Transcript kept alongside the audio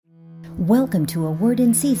Welcome to A Word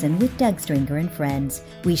in Season with Doug Stringer and friends.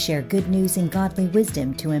 We share good news and godly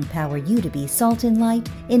wisdom to empower you to be salt and light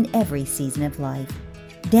in every season of life.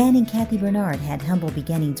 Dan and Kathy Bernard had humble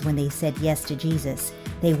beginnings when they said yes to Jesus.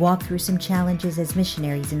 They walked through some challenges as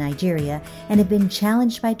missionaries in Nigeria and have been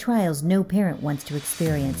challenged by trials no parent wants to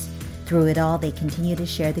experience. Through it all, they continue to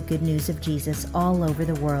share the good news of Jesus all over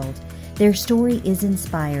the world. Their story is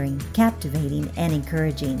inspiring, captivating, and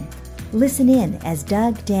encouraging. Listen in as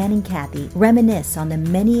Doug, Dan, and Kathy reminisce on the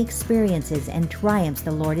many experiences and triumphs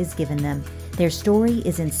the Lord has given them. Their story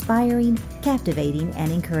is inspiring, captivating,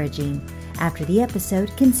 and encouraging. After the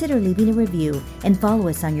episode, consider leaving a review and follow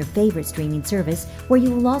us on your favorite streaming service where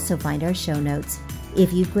you will also find our show notes.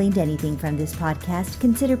 If you've gleaned anything from this podcast,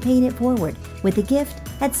 consider paying it forward with a gift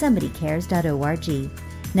at somebodycares.org.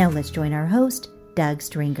 Now let's join our host, Doug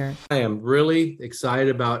Stringer. I am really excited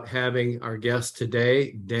about having our guests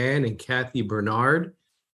today, Dan and Kathy Bernard.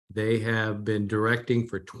 They have been directing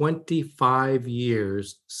for 25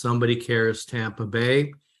 years Somebody Cares Tampa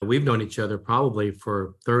Bay. We've known each other probably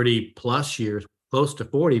for 30 plus years, close to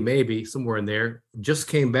 40 maybe, somewhere in there. Just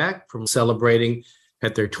came back from celebrating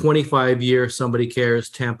at their 25-year Somebody Cares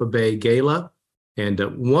Tampa Bay Gala. And a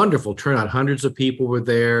wonderful turnout. Hundreds of people were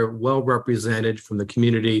there, well represented from the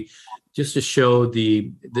community, just to show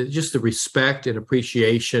the respect and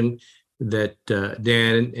appreciation that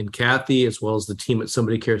Dan and Kathy, as well as the team at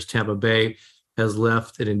Somebody Cares Tampa Bay, has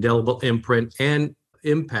left an indelible imprint and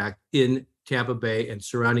impact in Tampa Bay and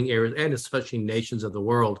surrounding areas, and especially nations of the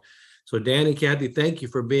world. So Dan and Kathy, thank you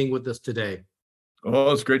for being with us today.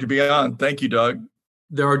 Oh, it's great to be on. Thank you, Doug.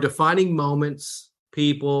 There are defining moments,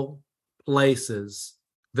 people, places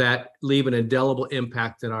that leave an indelible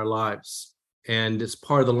impact in our lives. And it's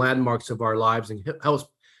part of the landmarks of our lives and helps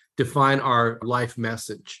define our life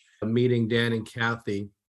message. Meeting Dan and Kathy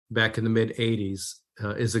back in the mid-'80s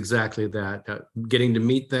is exactly that. Getting to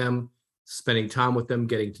meet them, spending time with them,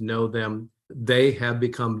 getting to know them. They have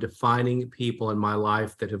become defining people in my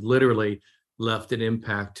life that have literally left an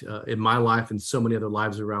impact in my life and so many other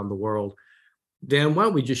lives around the world. Dan, why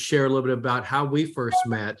don't we just share a little bit about how we first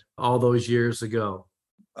met all those years ago?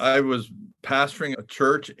 I was pastoring a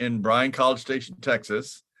church in Bryan College Station,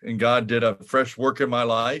 Texas, and God did a fresh work in my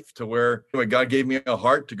life to where God gave me a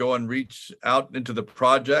heart to go and reach out into the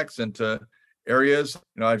projects and to areas.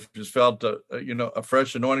 I just felt a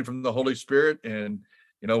fresh anointing from the Holy Spirit. And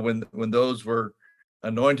when those were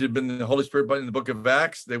anointed in the Holy Spirit, but in the book of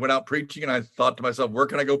Acts, they went out preaching, and I thought to myself, where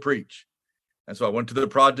can I go preach? And so I went to the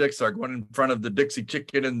projects, started going in front of the Dixie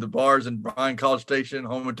Chicken and the bars in Bryan College Station,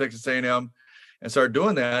 home in Texas A&M, and started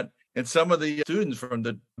doing that. And some of the students from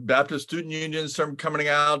the Baptist Student Union started coming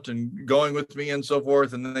out and going with me and so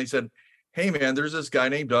forth. And then they said, hey, man, there's this guy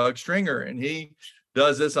named Doug Stringer, and he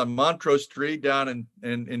does this on Montrose Street down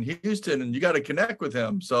in Houston, and you got to connect with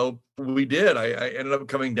him. So we did. I ended up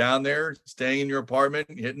coming down there, staying in your apartment,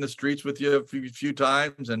 hitting the streets with you a few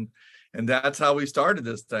times. And that's how we started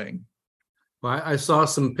this thing. Well, I saw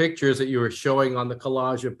some pictures that you were showing on the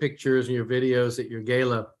collage of pictures and your videos at your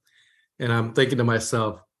gala. And I'm thinking to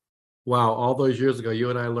myself, wow, all those years ago,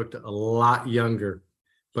 you and I looked a lot younger,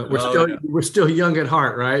 but we're still young at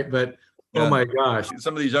heart, right? But yeah. Oh my gosh.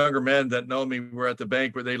 Some of these younger men that know me were at the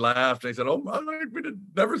bank where they laughed. They said, oh, we'd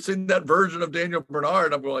never seen that version of Daniel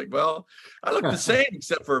Bernard. I'm like, well, I look the same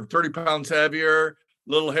except for 30 pounds heavier,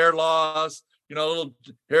 little hair loss, a little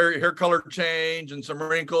hair color change and some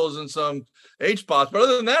wrinkles and some age spots. But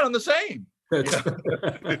other than that, I'm the same.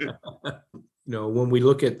 When we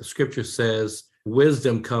look at the scripture says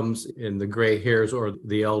wisdom comes in the gray hairs or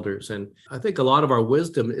the elders. And I think a lot of our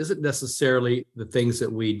wisdom isn't necessarily the things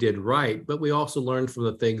that we did right, but we also learn from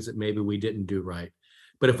the things that maybe we didn't do right.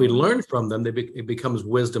 But if we learn from them, it becomes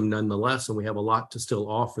wisdom nonetheless, and we have a lot to still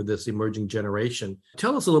offer this emerging generation.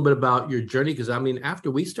 Tell us a little bit about your journey, because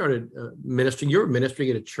after we started ministering, you were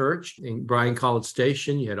ministering at a church in Bryan College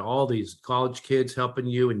Station. You had all these college kids helping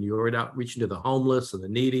you, and you were out reaching to the homeless and the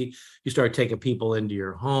needy. You started taking people into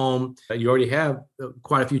your home. You already have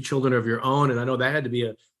quite a few children of your own, and I know that had to be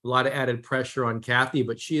a lot of added pressure on Kathy,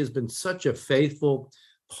 but she has been such a faithful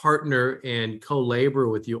partner and co-laborer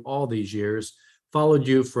with you all these years. Followed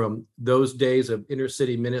you from those days of inner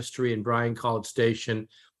city ministry in Bryan College Station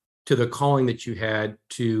to the calling that you had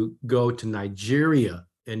to go to Nigeria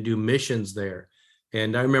and do missions there.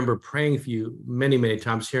 And I remember praying for you many, many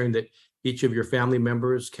times, hearing that each of your family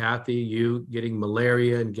members, Kathy, you getting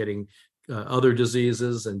malaria and getting other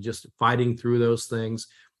diseases and just fighting through those things.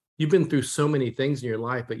 You've been through so many things in your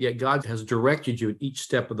life, but yet God has directed you at each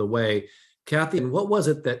step of the way. Kathy, and what was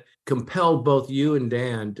it that compelled both you and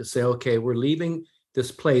Dan to say, okay, we're leaving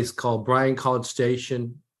this place called Bryan College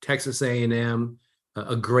Station Texas A&M,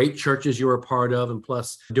 a great churches you were a part of, and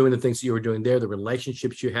plus doing the things that you were doing there, the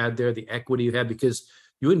relationships you had there, the equity you had, because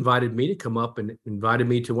you invited me to come up and invited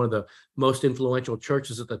me to one of the most influential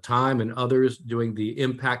churches at the time and others doing the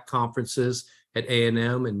impact conferences at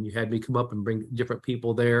A&M, and you had me come up and bring different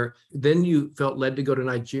people there. Then you felt led to go to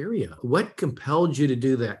Nigeria. What compelled you to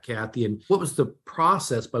do that, Kathy? And what was the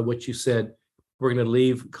process by which you said, we're going to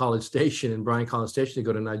leave College Station and Bryan College Station to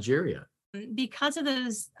go to Nigeria? Because of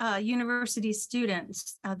those university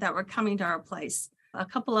students that were coming to our place, a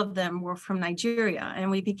couple of them were from Nigeria, and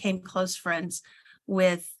we became close friends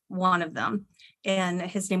with one of them, and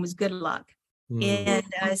his name was Goodluck. And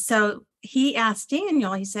so he asked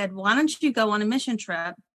Daniel, he said, why don't you go on a mission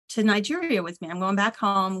trip to Nigeria with me? I'm going back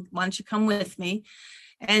home. Why don't you come with me?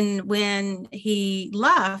 And when he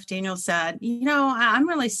left, Daniel said, I'm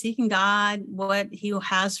really seeking God, what he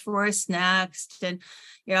has for us next. And,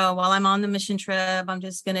 while I'm on the mission trip, I'm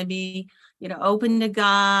just going to be, open to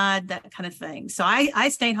God, that kind of thing. So I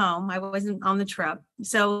stayed home. I wasn't on the trip.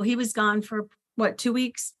 So he was gone for 2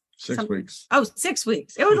 weeks? 6 weeks. Oh, 6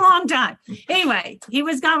 weeks. It was a long time. Anyway, he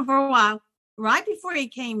was gone for a while. Right before he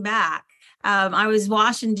came back, I was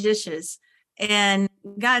washing dishes, and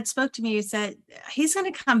God spoke to me. He said, he's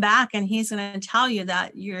going to come back and he's going to tell you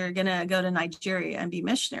that you're going to go to Nigeria and be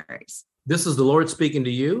missionaries. This is the Lord speaking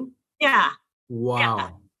to you? Yeah. Wow. Yeah.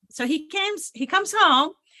 So he comes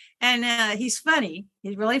home, and he's funny.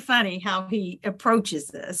 He's really funny how he approaches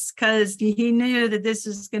this, because he knew that this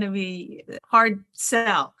was going to be a hard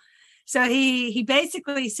sell. So he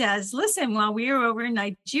basically says, listen, while we were over in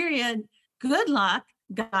Nigeria, Goodluck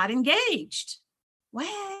got engaged. Well,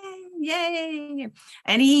 yay.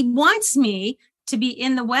 And he wants me to be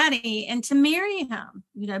in the wedding and to marry him,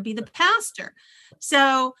 be the pastor.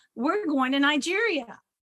 So we're going to Nigeria.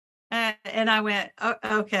 And I went,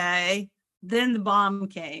 okay. Then the bomb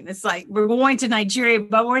came. It's like, we're going to Nigeria,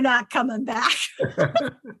 but we're not coming back.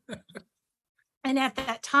 And at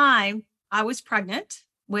that time, I was pregnant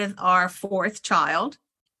with our fourth child.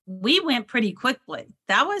 We went pretty quickly.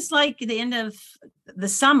 That was like the end of the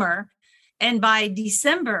summer. And by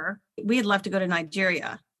December, we had left to go to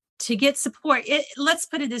Nigeria to get support. Let's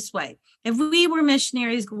put it this way. If we were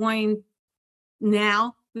missionaries going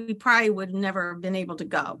now, we probably would never have been able to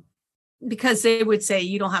go, because they would say,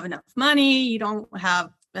 you don't have enough money, you don't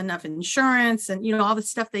have enough insurance, and all the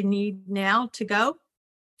stuff they need now to go.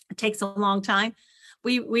 It takes a long time.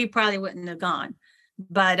 We probably wouldn't have gone.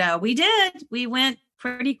 But we did. We went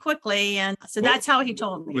pretty quickly, and so that's how he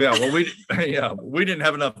told me. Yeah, well, we didn't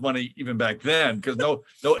have enough money even back then, because no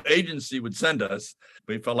agency would send us.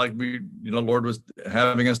 We felt like Lord was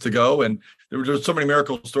having us to go, and there were just so many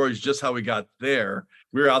miracle stories just how we got there.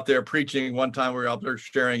 We were out there preaching. One time we were out there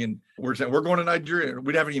sharing, and we're saying, we're going to Nigeria.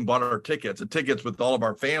 We haven't even bought our tickets. The tickets with all of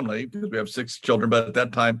our family, because we have 6 children, but at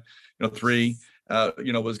that time, 3.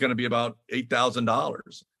 Was going to be about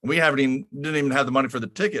 $8,000. We didn't even have the money for the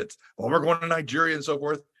tickets. Well, we're going to Nigeria and so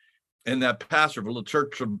forth. And that pastor of a little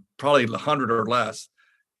church of probably 100 or less,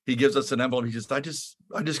 he gives us an envelope. He says, I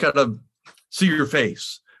just got to see your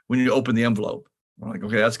face when you open the envelope. We're like,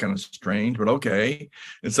 okay, that's kind of strange, but okay.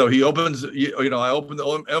 And so he opens, I open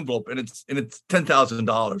the envelope, and it's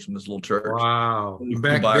 $10,000 from this little church. Wow.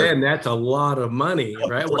 Back then, that's a lot of money,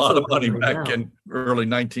 right? A lot of money back in early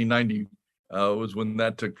 1990. Was when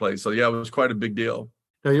that took place. So yeah, it was quite a big deal.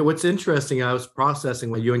 Now, what's interesting, I was processing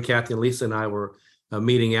when you and Kathy and Lisa and I were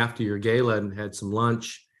meeting after your gala and had some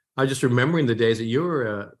lunch. I was just remembering the days that you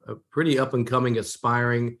were a pretty up and coming,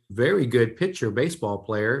 aspiring, very good pitcher, baseball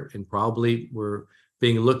player, and probably were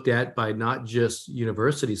being looked at by not just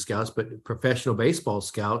university scouts, but professional baseball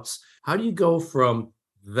scouts. How do you go from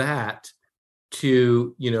that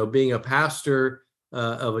to, being a pastor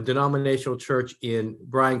of a denominational church in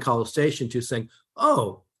Bryan College Station to saying,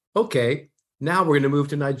 oh, okay, now we're going to move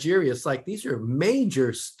to Nigeria? It's like, these are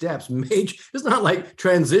major steps, it's not like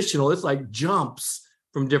transitional, it's like jumps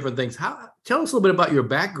from different things. Tell us a little bit about your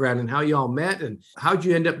background and how you all met, and how'd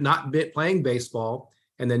you end up not playing baseball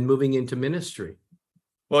and then moving into ministry?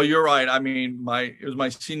 Well, you're right. I mean, it was my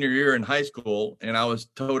senior year in high school, and I was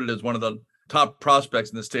touted as one of the top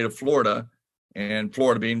prospects in the state of Florida. And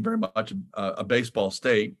Florida being very much a baseball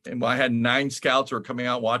state. And I had 9 scouts who were coming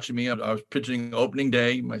out watching me. I was pitching opening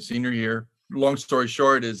day, my senior year. Long story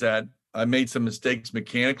short is that I made some mistakes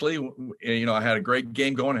mechanically. I had a great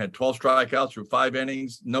game going. I had 12 strikeouts through 5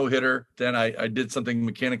 innings, no hitter. Then I did something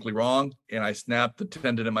mechanically wrong, and I snapped the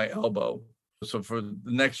tendon in my elbow. So for the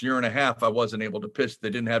next year and a half, I wasn't able to pitch.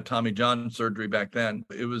 They didn't have Tommy John surgery back then.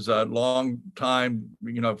 It was a long time.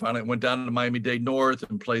 I finally went down to Miami-Dade North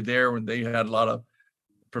and played there when they had a lot of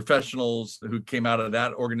professionals who came out of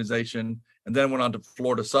that organization, and then went on to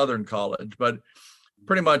Florida Southern College. But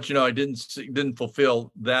pretty much, I didn't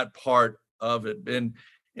fulfill that part of it.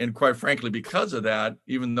 And quite frankly, because of that,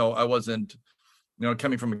 even though I wasn't,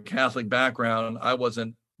 coming from a Catholic background, I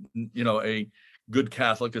wasn't, a good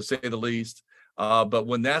Catholic, to say the least. But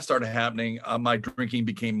when that started happening, my drinking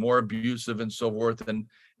became more abusive and so forth. And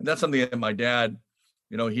that's something that my dad,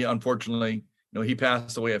 he unfortunately, he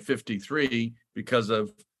passed away at 53 because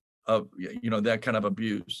of that kind of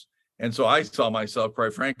abuse. And so I saw myself,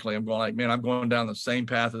 quite frankly, I'm going like, man, I'm going down the same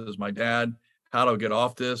path as my dad. How do I get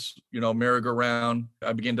off this, merry-go-round?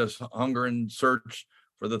 I began to hunger and search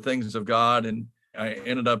for the things of God. And I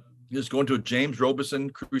ended up just going to a James Robeson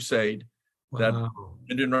crusade, that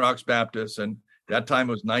Indian Rocks Baptist. And that time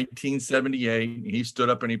it was 1978. He stood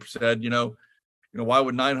up and he said, why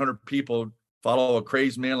would 900 people follow a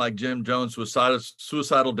crazed man like Jim Jones,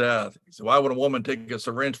 suicidal death? He said, why would a woman take a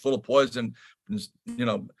syringe full of poison,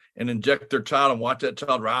 and inject their child and watch that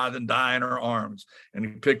child rather than die in her arms? And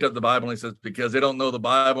he picked up the Bible and he says, because they don't know the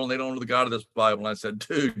Bible and they don't know the God of this Bible. And I said,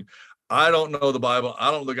 dude, I don't know the Bible.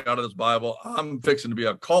 I don't know the God of this Bible. I'm fixing to be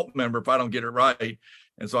a cult member if I don't get it right.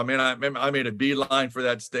 And so, I made a beeline for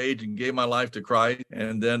that stage and gave my life to Christ.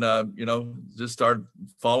 And then, just started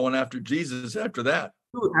following after Jesus after that.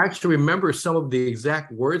 You actually remember some of the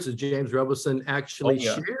exact words that James Robeson actually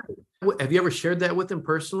shared. Have you ever shared that with him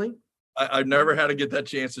personally? I've never had to get that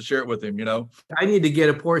chance to share it with him, I need to get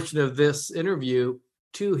a portion of this interview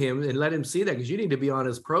to him and let him see that, because you need to be on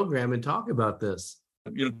his program and talk about this.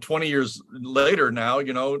 20 years later now,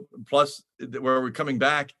 plus where we're coming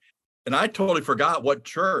back, and I totally forgot what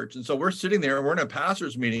church. And so we're sitting there and we're in a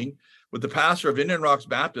pastor's meeting with the pastor of Indian Rocks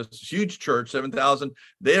Baptist, huge church, 7,000.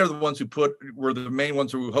 They are the ones who were the main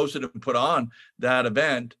ones who hosted and put on that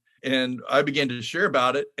event. And I began to share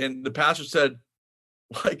about it. And the pastor said,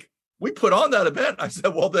 we put on that event. I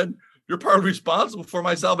said, well, then you're partly responsible for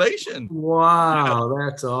my salvation. Wow,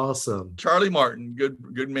 that's awesome. Charlie Martin,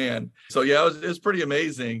 good man. So yeah, it was pretty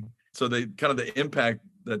amazing. So the impact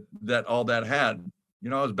that all that had.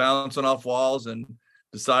 I was bouncing off walls and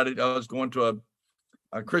decided I was going to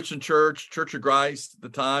a Christian church, Church of Christ at the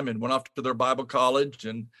time, and went off to their Bible college.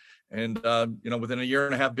 And within a year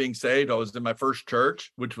and a half being saved, I was in my first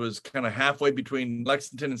church, which was kind of halfway between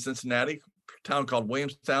Lexington and Cincinnati, a town called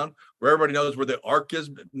Williamstown, where everybody knows where the Ark is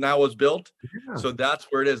now was built. Yeah. So that's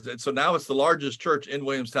where it is. And so now it's the largest church in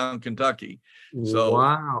Williamstown, Kentucky. So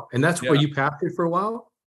wow. And that's where you pastored for a while?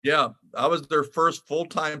 Yeah, I was their first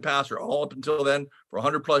full-time pastor. All up until then, for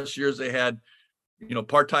 100 plus years, they had,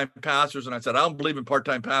 part-time pastors. And I said, I don't believe in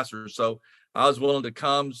part-time pastors. So I was willing to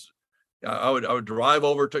come. I would drive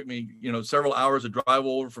over. It took me, several hours to drive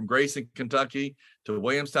over from Grayson, Kentucky to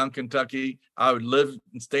Williamstown, Kentucky. I would live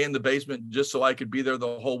and stay in the basement just so I could be there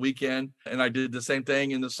the whole weekend. And I did the same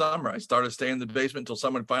thing in the summer. I started staying in the basement until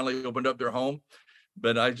someone finally opened up their home.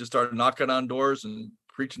 But I just started knocking on doors and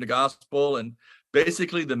preaching the gospel. And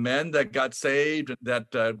basically the men that got saved,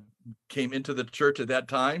 that came into the church at that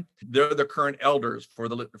time, they're the current elders for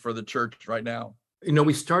the church right now.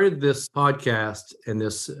 We started this podcast and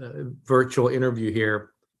this virtual interview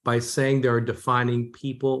here by saying there are defining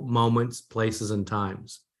people, moments, places, and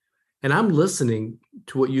times. And I'm listening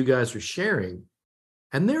to what you guys are sharing,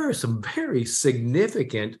 and there are some very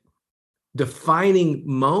significant defining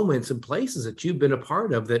moments and places that you've been a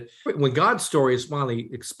part of, that when God's story is finally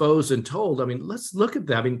exposed and told, let's look at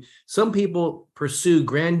that. Some people pursue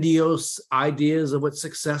grandiose ideas of what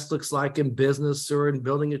success looks like in business or in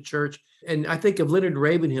building a church. And I think of Leonard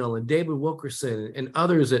Ravenhill and David Wilkerson and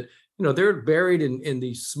others that, they're buried in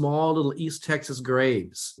these small little East Texas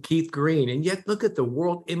graves, Keith Green, and yet look at the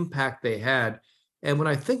world impact they had. And when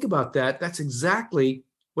I think about that, that's exactly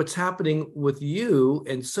what's happening with you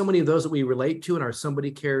and so many of those that we relate to in our Somebody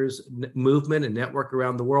Cares movement and network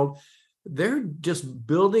around the world. They're just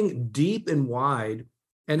building deep and wide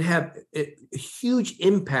and have a huge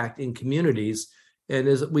impact in communities. And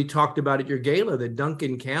as we talked about at your gala, that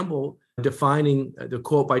Duncan Campbell, defining the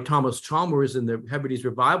quote by Thomas Chalmers in the Hebrides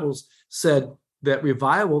Revivals, said that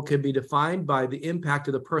revival can be defined by the impact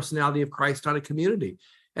of the personality of Christ on a community.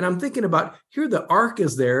 And I'm thinking about, here the Ark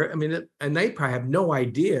is there. And they probably have no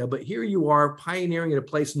idea, but here you are pioneering in a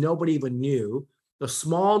place nobody even knew, a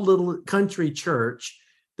small little country church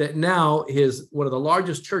that now is one of the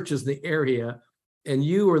largest churches in the area. And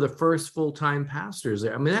you are the first full-time pastors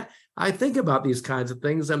there. I think about these kinds of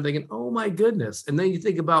things. I'm thinking, oh my goodness. And then you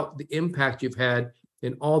think about the impact you've had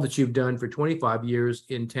in all that you've done for 25 years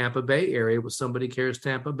in Tampa Bay area with Somebody Cares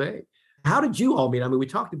Tampa Bay. How did you all meet? We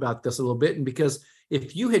talked about this a little bit, and because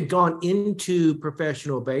if you had gone into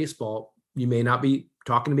professional baseball, you may not be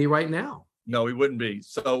talking to me right now. No, he wouldn't be.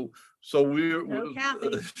 So No,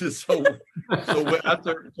 Kathy. so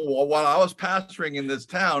while I was pastoring in this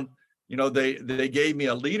town, they gave me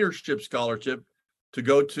a leadership scholarship to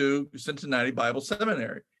go to Cincinnati Bible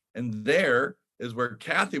Seminary. And there is where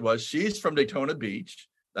Kathy was. She's from Daytona Beach.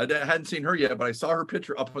 I hadn't seen her yet, but I saw her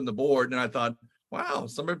picture up on the board and I thought, wow,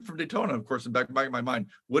 somebody from Daytona. Of course, in the back of my mind,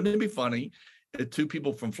 wouldn't it be funny if two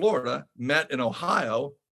people from Florida met in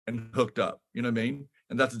Ohio and hooked up? You know what I mean?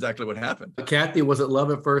 And that's exactly what happened. Kathy, was it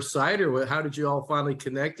love at first sight, or how did you all finally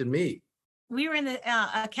connect and meet? We were in the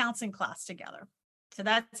counseling class together. So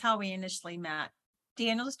that's how we initially met.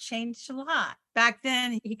 Daniel's changed a lot. Back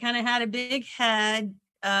then, he kind of had a big head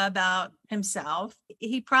about himself.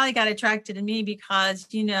 He probably got attracted to me because,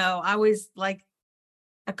 I was like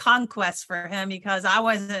a conquest for him because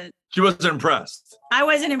She wasn't impressed. I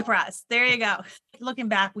wasn't impressed. There you go. Looking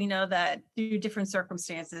back, we know that through different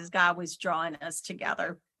circumstances, God was drawing us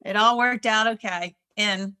together. It all worked out okay.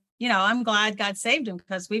 And, I'm glad God saved him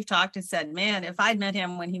because we've talked and said, man, if I'd met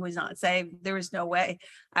him when he was not saved, there was no way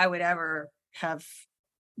I would ever have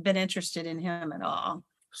been interested in him at all.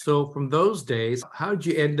 So from those days, how did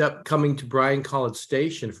you end up coming to Bryan College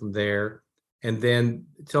Station from there? And then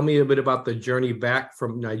tell me a bit about the journey back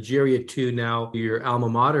from Nigeria to now your alma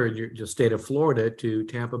mater in your state of Florida to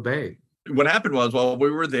Tampa Bay. What happened was, while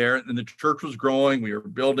we were there and the church was growing, we were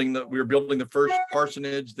building the first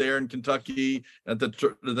parsonage there in Kentucky at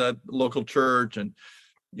that local church. And,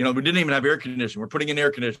 we didn't even have air conditioning. We're putting in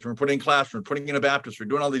air conditioning. We're putting in classrooms, putting in a baptistry,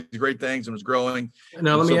 doing all these great things, and it was growing.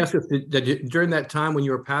 Now, let me ask you, during that time when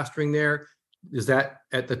you were pastoring there, is that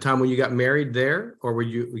at the time when you got married there, or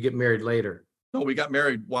we get married later? No, we got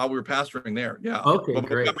married while we were pastoring there. Yeah. Okay, but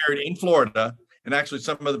great. We got married in Florida, and actually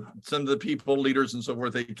some of the people, leaders, and so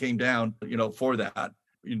forth, they came down, for that.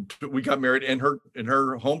 We got married in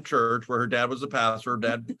her home church where her dad was a pastor. Her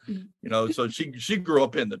dad, so she grew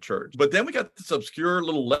up in the church. But then we got this obscure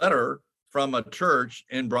little letter from a church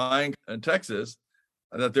in Bryan, Texas,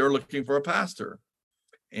 that they were looking for a pastor,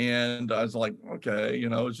 and I was like, okay, it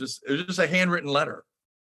was just a handwritten letter.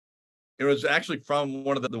 It was actually from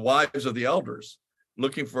one of the wives of the elders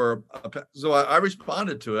looking for so I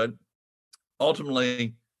responded to it.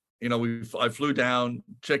 Ultimately, I flew down,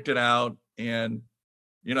 checked it out, and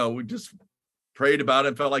we just prayed about it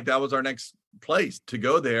and felt like that was our next place to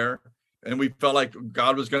go there. And we felt like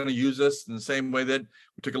God was going to use us in the same way that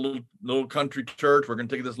we took a little country church. We're going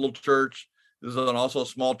to take this little church. This is also a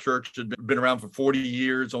small church that had been around for 40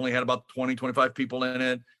 years, only had about 20, 25 people in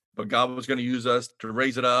it. But God was going to use us to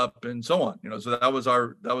raise it up and so on. So that was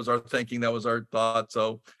our thinking. That was our thought.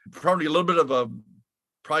 So probably a little bit of a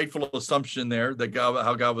prideful assumption there that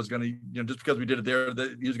how God was going to, just because we did it there,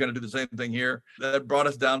 that he was going to do the same thing here. That brought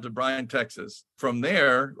us down to Bryan, Texas. From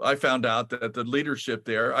there, I found out that the leadership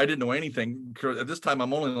there, I didn't know anything. At this time,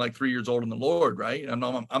 I'm only like 3 years old in the Lord, right? I'm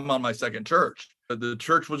on my second church. The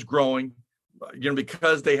church was growing,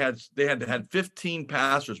 because they had 15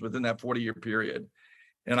 pastors within that 40-year period.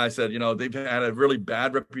 And I said, they've had a really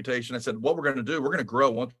bad reputation. I said, what we're going to do, we're going to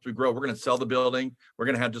grow. Once we grow, we're going to sell the building. We're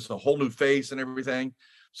going to have just a whole new face and everything.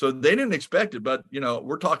 So they didn't expect it. But,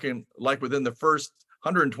 we're talking like within the first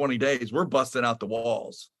 120 days, we're busting out the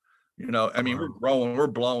walls. We're growing, we're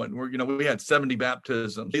blowing. We had 70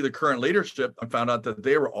 baptisms. The current leadership, I found out that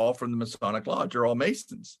they were all from the Masonic Lodge. They're all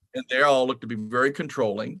Masons. And they all looked to be very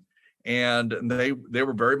controlling. And they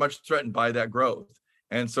were very much threatened by that growth.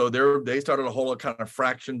 And so they started a whole kind of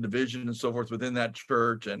fraction division and so forth within that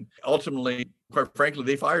church. And ultimately, quite frankly,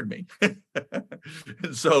 they fired me.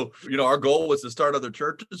 And so, our goal was to start other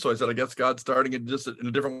churches. So I said, I guess God's starting it just in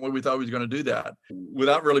a different way we thought he was going to do that.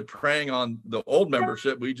 Without really preying on the old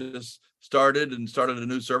membership, we just started a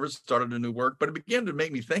new service, started a new work. But it began to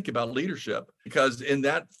make me think about leadership, because in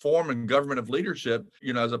that form and government of leadership,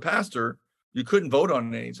 as a pastor, you couldn't vote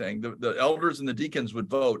on anything. The elders and the deacons would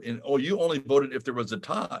vote, and you only voted if there was a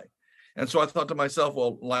tie. And so I thought to myself,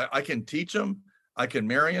 well, I can teach them, I can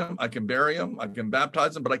marry them, I can bury them, I can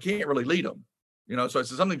baptize them, but I can't really lead them. So I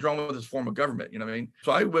said, something's wrong with this form of government.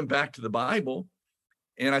 So I went back to the Bible,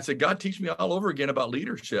 and I said, God, teach me all over again about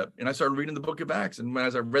leadership. And I started reading the book of Acts. And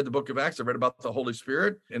as I read the book of Acts, I read about the Holy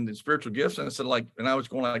Spirit and the spiritual gifts. And I said, and I was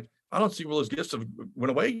going I don't see where those gifts have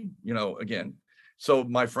went away, again. So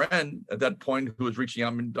my friend at that point, who was reaching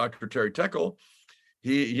out, Dr. Terry Tekel,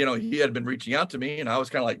 he had been reaching out to me, and I was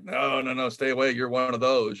kind of like, no, stay away. You're one of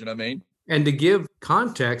those, you know what I mean? And to give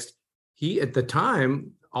context, at the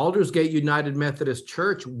time, Aldersgate United Methodist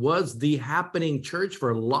Church was the happening church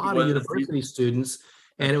for a lot of university students.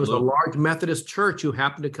 And Absolutely. It was a large Methodist church who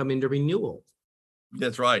happened to come into renewal.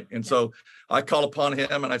 That's right. And so I called upon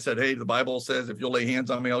him and I said, hey, the Bible says if you'll lay hands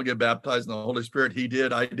on me, I'll get baptized in the Holy Spirit. He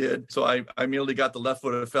did. I did. So I immediately got the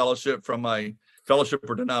left-footed fellowship from my fellowship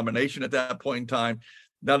or denomination at that point in time.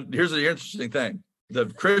 Now, here's the interesting thing. The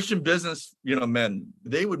Christian business, men,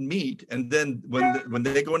 they would meet. And then when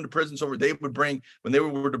they go into prisons they would bring, when they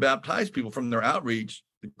were to baptize people from their outreach,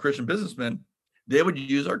 the Christian businessmen, they would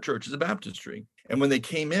use our church as a baptistry. And when they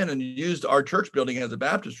came in and used our church building as a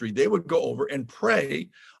baptistry, they would go over and pray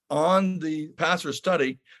on the pastor's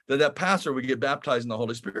study that pastor would get baptized in the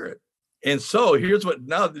Holy Spirit. And so here's what,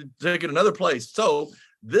 now take it another place. So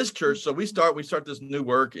this church, so we start this new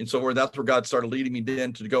work. And so that's where God started leading me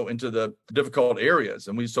then to go into the difficult areas.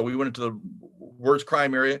 And we went into the worst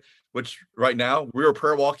crime area, which right now we were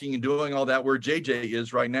prayer walking and doing all that where JJ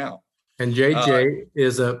is right now. And JJ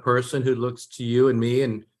is a person who looks to you and me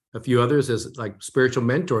and a few others as like spiritual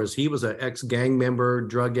mentors. He was an ex-gang member,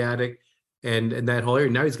 drug addict, and that whole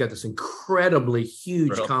area. Now he's got this incredibly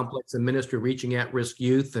huge complex and ministry reaching at-risk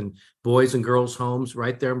youth and boys and girls homes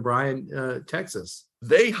right there in Bryan, Texas.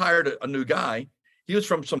 They hired a new guy. He was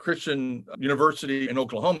from some Christian university in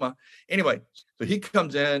Oklahoma. Anyway, so he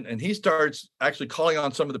comes in and he starts actually calling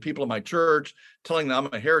on some of the people in my church, telling them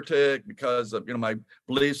I'm a heretic because of my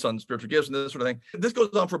beliefs on spiritual gifts and this sort of thing. This goes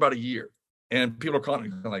on for about a year. And people are calling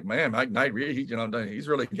me like, man, Mike Knight, really, he's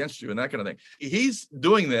really against you and that kind of thing. He's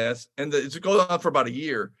doing this, and it's going on for about a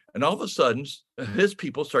year. And all of a sudden, his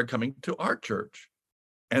people started coming to our church.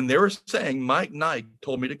 And they were saying, Mike Knight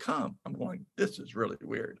told me to come. I'm going, this is really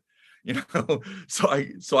weird.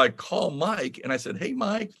 So I call Mike and I said, hey,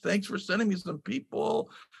 Mike, thanks for sending me some people.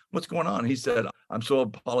 What's going on? He said, I'm so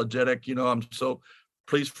apologetic.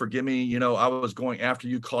 Please forgive me. I was going after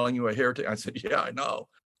you, calling you a heretic. I said, yeah, I know.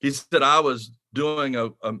 He said, I was doing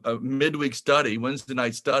a midweek study, Wednesday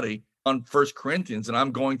night study on 1 Corinthians, and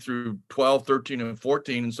I'm going through 12, 13, and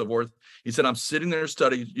 14 and so forth. He said, I'm sitting there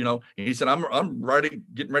studying, and he said, I'm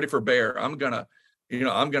getting ready for bear. I'm going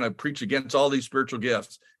to preach against all these spiritual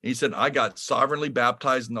gifts. And he said, I got sovereignly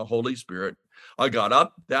baptized in the Holy Spirit. I got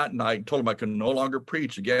up that night and told him I could no longer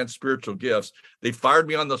preach against spiritual gifts. They fired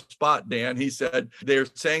me on the spot, Dan. He said, they're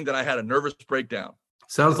saying that I had a nervous breakdown.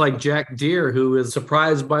 Sounds like Jack Deere, who was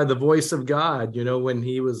surprised by the voice of God, when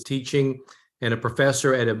he was teaching and a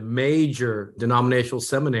professor at a major denominational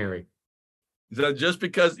seminary. So just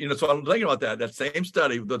because, so I'm thinking about that same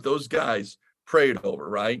study that those guys prayed over,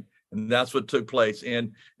 right? And that's what took place.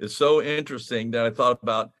 And it's so interesting that I thought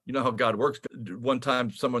about, how God works. One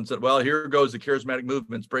time someone said, well, here goes the charismatic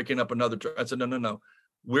movement's breaking up another church. I said, no.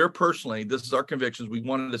 We're personally, this is our convictions. We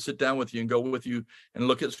wanted to sit down with you and go with you and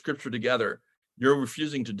look at scripture together. You're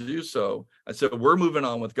refusing to do so. I said, we're moving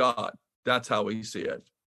on with God. That's how we see it.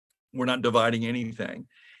 We're not dividing anything.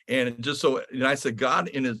 And I said, God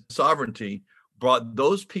in his sovereignty brought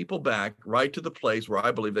those people back right to the place where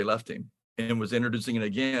I believe they left him and was introducing it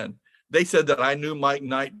again. They said that I knew Mike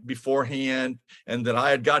Knight beforehand and that I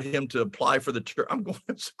had got him to apply for the church. I'm going,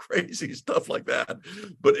 it's crazy stuff like that.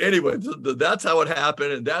 But anyway, that's how it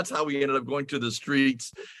happened. And that's how we ended up going to the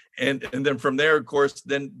streets. And then from there, of course,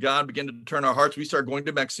 then God began to turn our hearts. We started going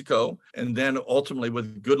to Mexico. And then ultimately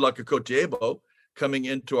with Good Luck Acotiebo coming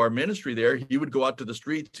into our ministry there, he would go out to the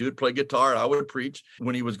streets. He would play guitar. I would preach.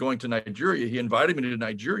 When he was going to Nigeria, he invited me to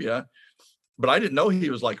Nigeria. But I didn't know he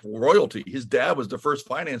was like royalty. His dad was the first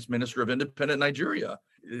finance minister of independent Nigeria.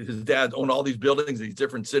 His dad owned all these buildings, these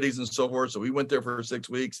different cities and so forth. So we went there for 6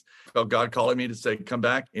 weeks. Felt God calling me to say, come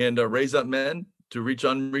back and raise up men to reach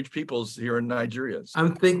unreached peoples here in Nigeria.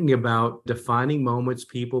 I'm thinking about defining moments,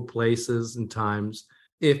 people, places, and times.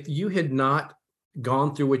 If you had not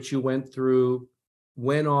gone through what you went through,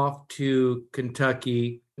 went off to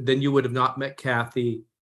Kentucky, then you would have not met Kathy.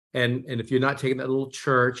 And if you're not taking that little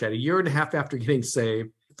church at a year and a half after getting saved,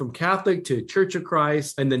 from Catholic to Church of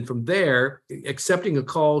Christ, and then from there, accepting a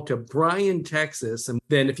call to Bryan, Texas. And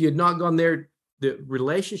then if you had not gone there, the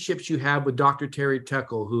relationships you have with Dr. Terry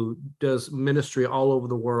Tuckle, who does ministry all over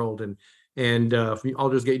the world, and from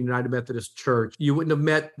Aldersgate United Methodist Church, you wouldn't have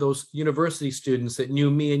met those university students that knew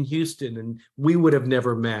me in Houston, and we would have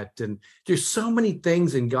never met. And there's so many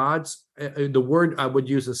things in God's, the word I would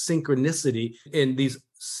use is synchronicity, in these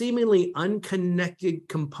seemingly unconnected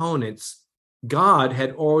components. God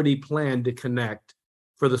had already planned to connect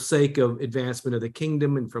for the sake of advancement of the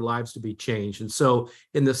kingdom and for lives to be changed. And so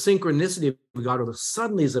in the synchronicity of God, or the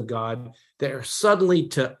suddenlies of God, that are suddenly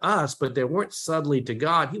to us, but they weren't suddenly to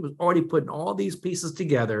God. He was already putting all these pieces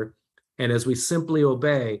together. And as we simply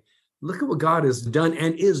obey, look at what God has done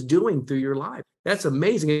and is doing through your life. That's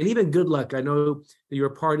amazing. And even Good Luck, I know that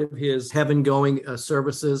you're a part of his heaven-going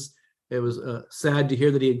services. It was sad to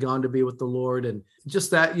hear that he had gone to be with the Lord, and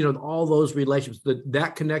just that, all those relationships,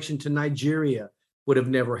 that connection to Nigeria would have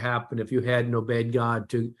never happened if you hadn't obeyed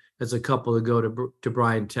God as a couple to go to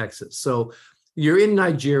Bryan, Texas. So you're in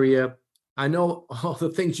Nigeria. I know all the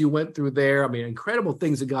things you went through there. I mean, incredible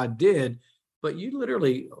things that God did, but you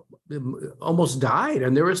literally almost died.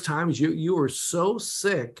 And there was times you were so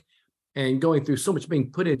sick and going through so much,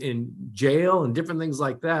 being put in jail and different things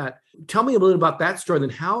like that. Tell me a little about that story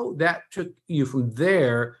and how that took you from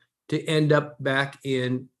there to end up back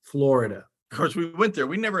in Florida. Of course, we went there.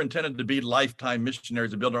 We never intended to be lifetime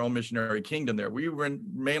missionaries, to build our own missionary kingdom there. We were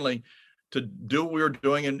mainly to do what we were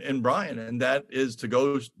doing in Bryan, and that is to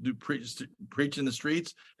go preach in the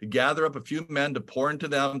streets, to gather up a few men, to pour into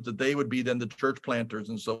them, that they would be then the church planters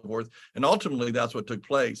and so forth. And ultimately, that's what took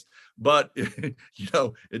place. But, it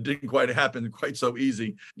didn't quite happen quite so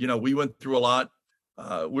easy. We went through a lot.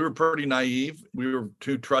 We were pretty naive. We were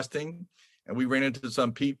too trusting, and we ran into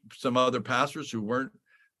some other pastors who weren't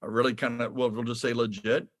really kind of, well, we'll just say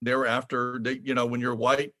legit. They were after, when you're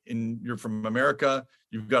white and you're from America,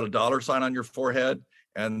 you've got a dollar sign on your forehead,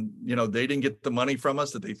 and they didn't get the money from us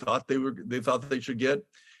that they thought they should get,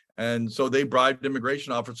 and so they bribed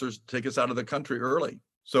immigration officers to take us out of the country early.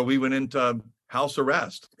 So we went into house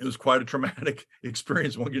arrest. It was quite a traumatic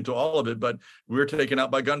experience. Won't get into all of it, but we were taken out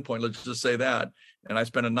by gunpoint. Let's just say that. And I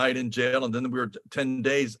spent a night in jail, and then we were 10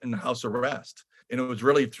 days in house arrest. And it was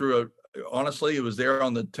really honestly, it was there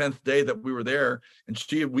on the 10th day that we were there, and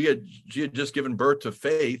she had just given birth to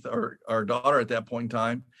Faith, our daughter at that point in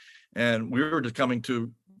time, and we were just coming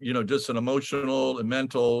to just an emotional and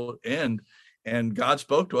mental end, and God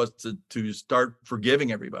spoke to us to start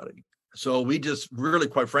forgiving everybody. So we just really,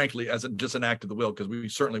 quite frankly, as just an act of the will, because we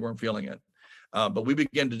certainly weren't feeling it, but we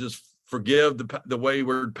began to just forgive the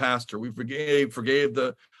wayward pastor. We forgave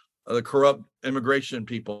the corrupt immigration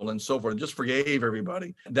people and so forth, just forgave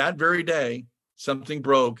everybody. That very day, something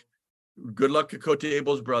broke. Good luck to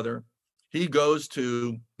Kotiebo's brother. He goes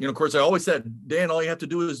to, of course, I always said, Dan, all you have to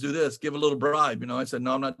do is do this, give a little bribe. I said,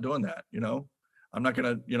 no, I'm not doing that. I'm not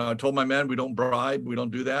going to, I told my men, we don't bribe, we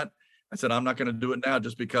don't do that. I said, I'm not going to do it now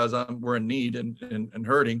just because we're in need and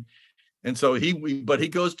hurting. And so but he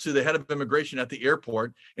goes to the head of immigration at the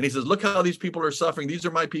airport, and he says, look how these people are suffering. These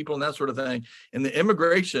are my people, and that sort of thing. And the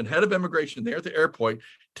head of immigration there at the airport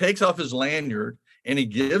takes off his lanyard, and he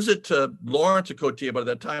gives it to Lawrence Kotiebo. But at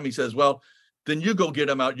that time, he says, well, then you go get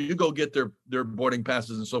them out. You go get their boarding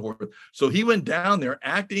passes and so forth. So he went down there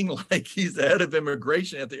acting like he's the head of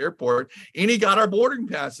immigration at the airport, and he got our boarding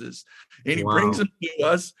passes, and he brings them to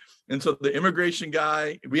us. And so the immigration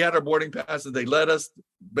guy, we had our boarding passes. They let us,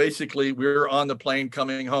 basically, we were on the plane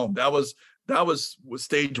coming home. That was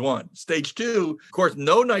stage one. Stage two, of course,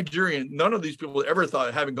 none of these people ever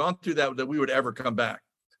thought, having gone through that we would ever come back.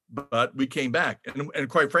 But we came back. And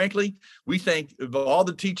quite frankly, we think of all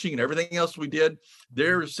the teaching and everything else we did,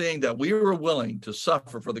 they're saying that we were willing to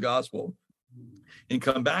suffer for the gospel and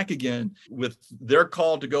come back again with their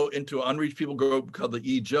call to go into an unreached people group called the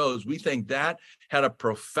EJOs. We think that had a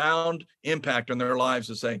profound impact on their lives,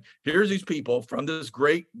 to say, here's these people from this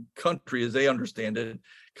great country, as they understand it,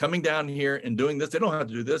 coming down here and doing this. They don't have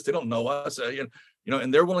to do this. They don't know us,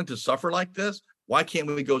 and they're willing to suffer like this. Why can't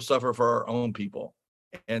we go suffer for our own people?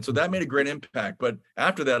 And so that made a great impact. But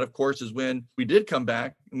after that, of course, is when we did come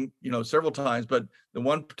back, several times. But the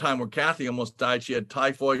one time where Kathy almost died, she had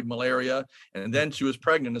typhoid, malaria, and then she was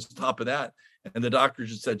pregnant on top of that. And the doctor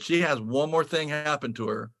just said, she has one more thing happen to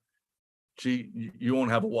her. You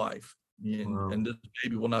won't have a wife, and this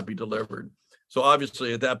baby will not be delivered. So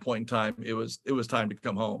obviously at that point in time, it was time to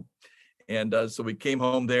come home. And so we came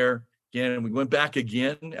home there again, and we went back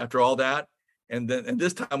again after all that. And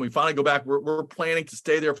this time we finally go back. We're planning to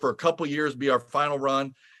stay there for a couple of years, be our final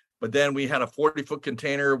run. But then we had a 40-foot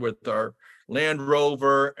container with our Land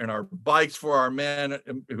Rover and our bikes for our men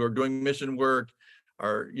who are doing mission work.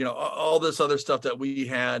 All this other stuff that we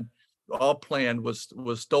had all planned was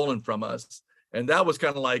stolen from us. And that was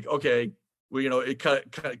kind of like, okay, it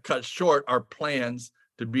cut short our plans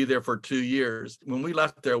to be there for 2 years. When we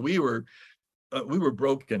left there, we were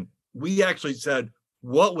broken. We actually said,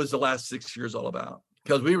 what was the last 6 years all about?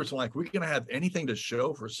 Because we were like, we're going to have anything to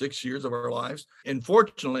show for 6 years of our lives. And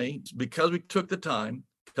fortunately, because we took the time,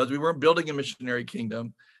 because we weren't building a missionary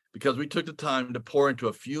kingdom, because we took the time to pour into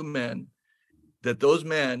a few men, that those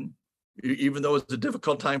men, even though it was a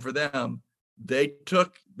difficult time for them, they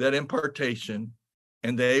took that impartation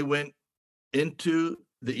and they went into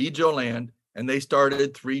the EJO land and they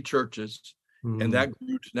started 3 churches. And that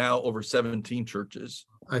grew to now over 17 churches.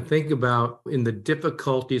 I think about in the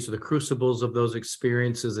difficulties or the crucibles of those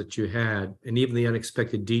experiences that you had, and even the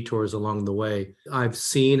unexpected detours along the way. I've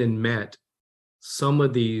seen and met some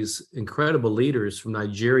of these incredible leaders from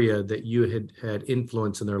Nigeria that you had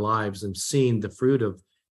influence in their lives and seen the fruit of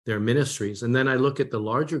their ministries. And then I look at the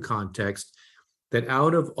larger context that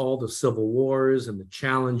out of all the civil wars and the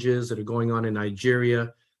challenges that are going on in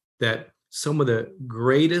Nigeria, that some of the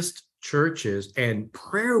greatest churches and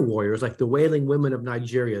prayer warriors, like the Wailing Women of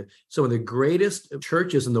Nigeria, some of the greatest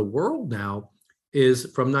churches in the world now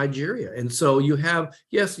is from Nigeria. And so you have,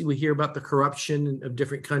 yes, we hear about the corruption of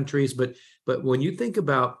different countries, but when you think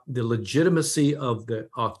about the legitimacy of the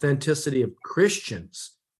authenticity of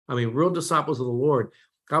Christians, I mean, real disciples of the Lord.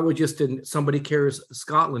 I was just in Somebody Cares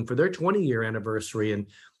Scotland for their 20-year anniversary. And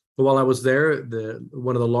while I was there,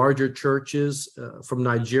 one of the larger churches from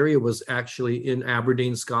Nigeria was actually in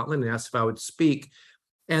Aberdeen, Scotland, and asked if I would speak.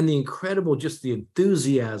 And the incredible, just the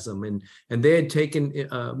enthusiasm, and they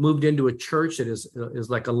had moved into a church that is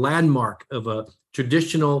like a landmark of a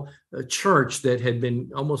traditional church that had been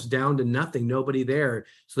almost down to nothing, nobody there.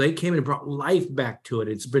 So they came and brought life back to it.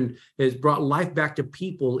 It's brought life back to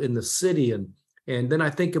people in the city. And then I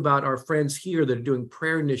think about our friends here that are doing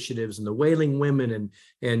prayer initiatives and the Wailing Women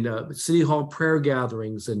and City Hall prayer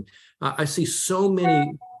gatherings. And I see so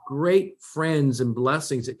many great friends and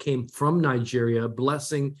blessings that came from Nigeria,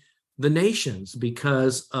 blessing the nations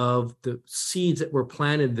because of the seeds that were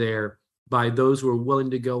planted there by those who are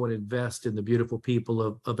willing to go and invest in the beautiful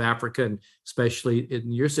people of Africa, and especially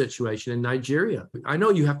in your situation in Nigeria. I know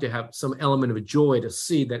you have to have some element of joy to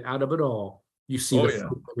see that out of it all, you see fruit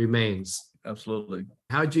that remains. Absolutely.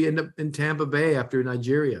 How'd you end up in Tampa Bay after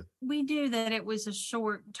Nigeria? We knew that it was a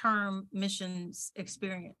short-term missions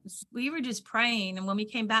experience. We were just praying. And when we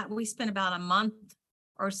came back, we spent about a month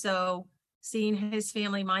or so seeing his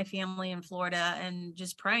family, my family in Florida, and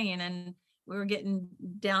just praying. And we were getting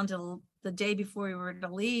down to the day before we were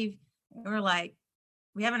to leave. And we were like,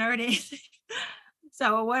 we haven't heard anything.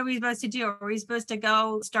 So what are we supposed to do? Are we supposed to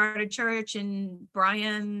go start a church in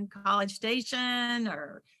Bryan College Station,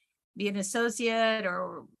 or be an associate,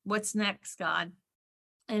 or what's next, God?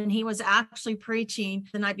 And he was actually preaching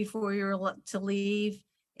the night before we were to leave,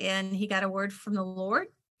 and he got a word from the Lord.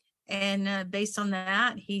 And based on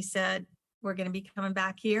that, he said, we're going to be coming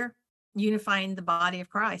back here, unifying the body of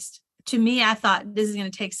Christ. To me, I thought this is going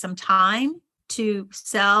to take some time to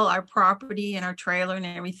sell our property and our trailer and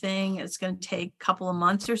everything. It's going to take a couple of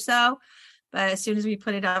months or so. But as soon as we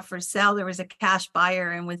put it up for sale, there was a cash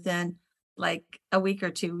buyer, and within like a week or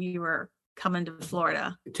two, we were coming to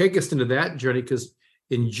Florida. Take us into that journey, because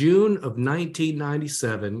in June of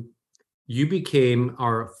 1997, you became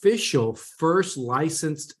our official first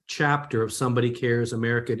licensed chapter of Somebody Cares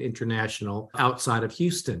America International outside of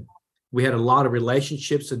Houston. We had a lot of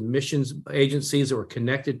relationships and missions agencies that were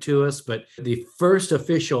connected to us, but the first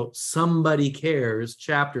official Somebody Cares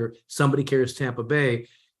chapter, Somebody Cares Tampa Bay,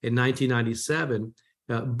 in 1997.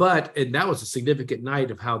 And that was a significant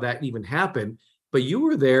night of how that even happened. But you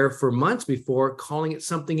were there for months before, calling it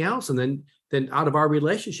something else. And then out of our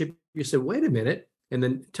relationship, you said, wait a minute. And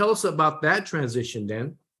then tell us about that transition,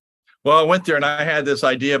 Dan. Well, I went there and I had this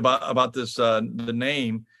idea about this, the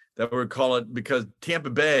name that we would call it, because Tampa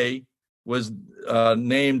Bay was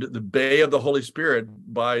named the Bay of the Holy Spirit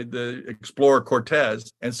by the explorer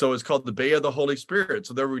Cortez. And so it's called the Bay of the Holy Spirit.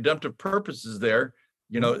 So there are redemptive purposes there,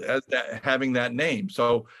 as having that name.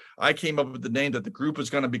 So I came up with the name that the group was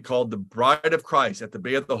going to be called the Bride of Christ at the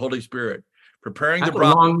Bay of the Holy Spirit, preparing That's the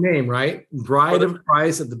bride. A long name, right? Bride of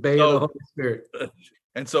Christ at the Bay of the Holy Spirit.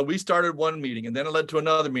 And so we started one meeting, and then it led to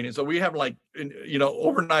another meeting. So we have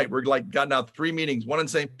overnight, we're gotten out 3 meetings, one in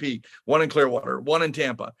St. Pete, one in Clearwater, one in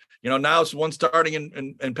Tampa. Now it's one starting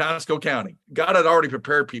in Pasco County. God had already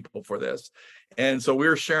prepared people for this. And so we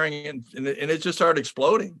were sharing it, and it just started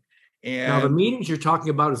exploding. And now the meetings you're talking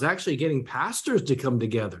about is actually getting pastors to come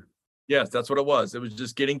together. Yes, that's what it was. It was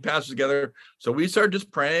just getting pastors together. So we started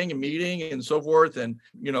just praying and meeting and so forth. And,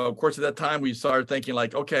 of course, at that time, we started thinking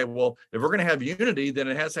like, okay, well, if we're going to have unity, then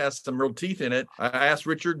it has to have some real teeth in it. I asked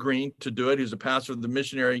Richard Green to do it. He's a pastor of the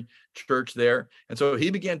missionary church there. And so he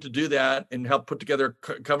began to do that and help put together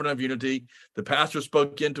a covenant of unity. The pastor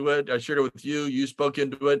spoke into it. I shared it with you. You spoke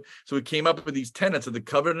into it. So we came up with these tenets of the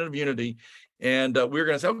covenant of unity. And we were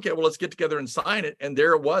going to say, okay, well, let's get together and sign it. And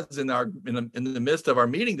there it was in the midst of our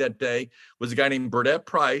meeting that day was a guy named Burdett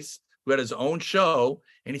Price, who had his own show.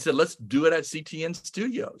 And he said, let's do it at CTN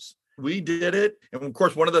Studios. We did it. And of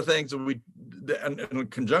course, one of the things that we, in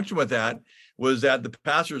conjunction with that, was that the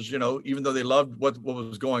pastors, even though they loved what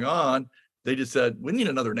was going on, they just said, we need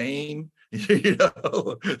another name.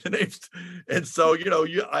 The names. And so,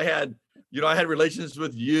 I had relations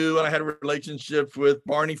with you, and I had relationships with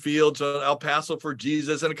Barney Fields, El Paso for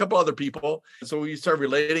Jesus, and a couple other people. So we started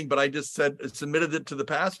relating, but I just submitted it to the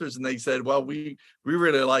pastors, and they said, well, we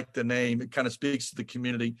really like the name. It kind of speaks to the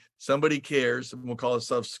community. Somebody Cares, and we'll call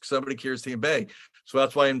ourselves Somebody Cares Tampa Bay. So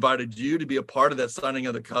that's why I invited you to be a part of that signing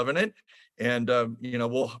of the covenant. And, I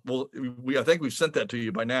think we've sent that to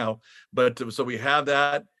you by now, but so we have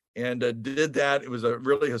that. And did that. It was a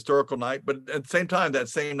really historical night. But at the same time, that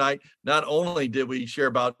same night, not only did we share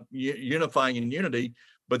about unifying in unity,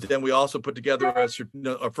 but then we also put together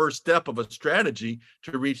a first step of a strategy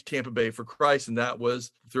to reach Tampa Bay for Christ. And that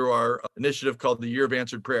was through our initiative called the Year of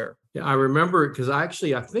Answered Prayer. Yeah, I remember because I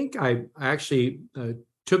think I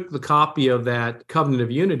took the copy of that Covenant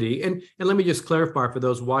of Unity. And let me just clarify for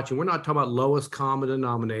those watching, we're not talking about lowest common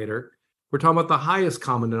denominator. We're talking about the highest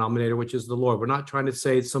common denominator, which is the Lord. We're not trying to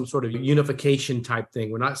say it's some sort of unification type thing.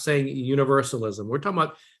 We're not saying universalism. We're talking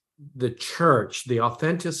about the church, the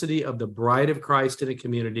authenticity of the bride of Christ in a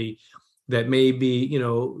community that may be,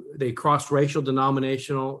 they cross racial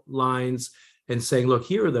denominational lines and saying, look,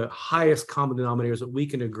 here are the highest common denominators that we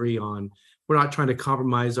can agree on. We're not trying to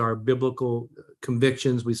compromise our biblical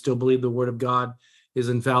convictions. We still believe the word of God is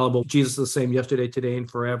infallible. Jesus is the same yesterday, today, and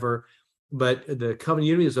forever. But the covenant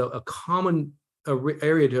unity is a common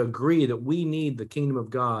area to agree that we need the kingdom of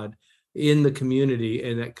God in the community,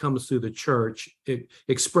 and that comes through the church,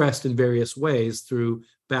 expressed in various ways through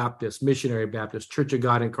Baptist, Missionary Baptist, Church of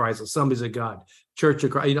God in Christ, Assemblies of God, Church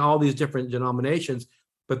of Christ, all these different denominations,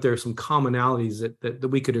 but there are some commonalities that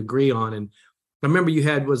we could agree on. And I remember you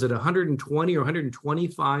had, was it 120 or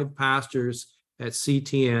 125 pastors at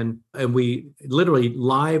CTN, and we literally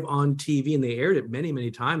live on TV, and they aired it many, many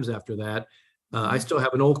times after that. I still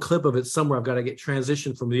have an old clip of it somewhere. I've got to get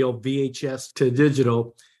transitioned from the old VHS to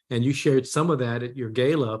digital, and you shared some of that at your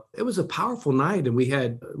gala. It was a powerful night, and we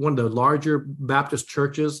had one of the larger Baptist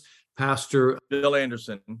churches, Pastor Bill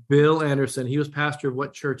Anderson. He was pastor of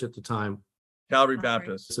what church at the time? Calvary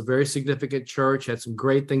Baptist. It's a very significant church, had some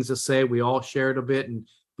great things to say. We all shared a bit, and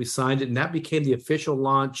we signed it, and that became the official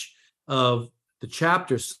launch of the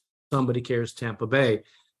chapter Somebody Cares Tampa Bay.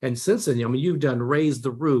 And since then, you've done Raise the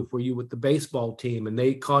Roof, where you with the baseball team, and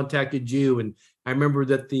they contacted you. And I remember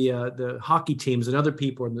that the hockey teams and other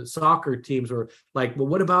people and the soccer teams were like, well,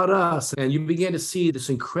 what about us? And you began to see this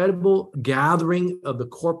incredible gathering of the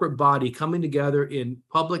corporate body coming together in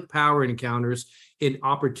public power encounters, in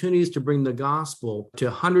opportunities to bring the gospel to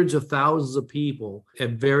hundreds of thousands of people at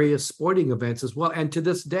various sporting events as well. And to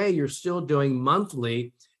this day, you're still doing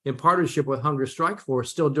monthly, in partnership with Hunger Strike Force,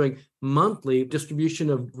 still doing monthly distribution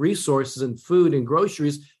of resources and food and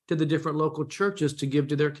groceries to the different local churches to give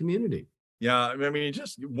to their community. Yeah, I mean,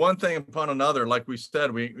 just one thing upon another. Like we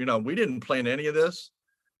said, we didn't plan any of this.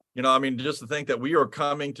 Just to think that we are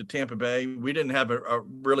coming to Tampa Bay, we didn't have a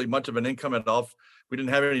really much of an income at all. We didn't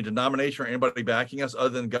have any denomination or anybody backing us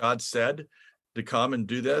other than God said to come and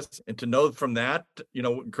do this. And to know from that,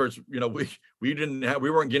 of course, we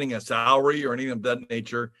weren't getting a salary or anything of that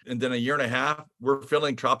nature. And then a year and a half, we're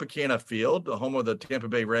filling Tropicana Field, the home of the Tampa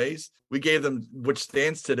Bay Rays. We gave them, which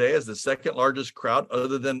stands today as the second largest crowd,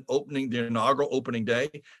 other than the inaugural opening day,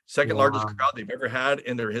 second largest crowd they've ever had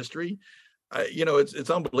in their history. It's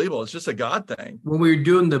unbelievable. It's just a God thing. When we were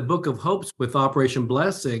doing the Book of Hopes with Operation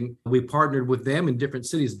Blessing, we partnered with them in different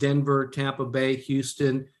cities, Denver, Tampa Bay,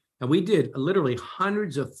 Houston. And we did literally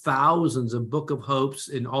hundreds of thousands of Book of Hopes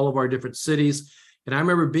in all of our different cities. And I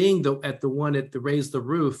remember being at the one at the Raise the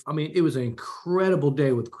Roof. It was an incredible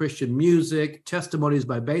day with Christian music, testimonies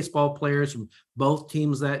by baseball players from both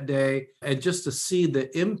teams that day. And just to see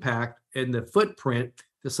the impact and the footprint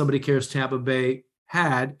that Somebody Cares Tampa Bay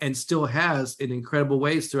had and still has in incredible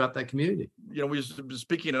ways throughout that community. We just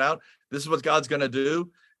speaking it out. This is what God's going to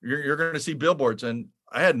do. You're going to see billboards. And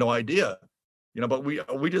I had no idea. But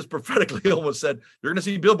we just prophetically almost said, you're going to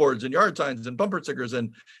see billboards and yard signs and bumper stickers.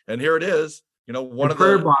 And here it is, one of the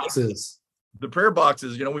prayer boxes. The prayer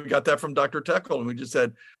boxes, we got that from Dr. Tekel. And we just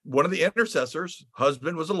said, one of the intercessors'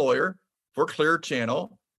 husband was a lawyer for Clear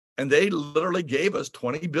Channel. And they literally gave us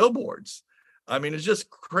 20 billboards. It's just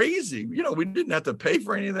crazy. We didn't have to pay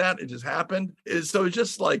for any of that. It just happened. So it's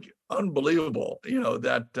just like unbelievable,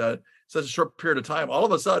 that such a short period of time, all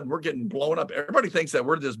of a sudden we're getting blown up. Everybody thinks that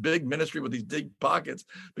we're this big ministry with these big pockets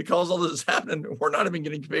because all this is happening. We're not even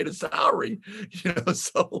getting paid a salary,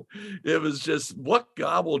 so it was just what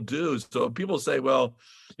God will do. So people say, well,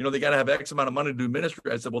 they got to have X amount of money to do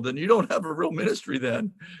ministry. I said, well, then you don't have a real ministry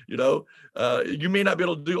then, you may not be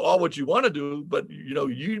able to do all what you want to do, but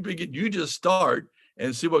you just start.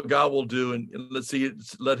 and see what God will do. And let's see it,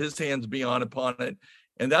 let his hands be upon it.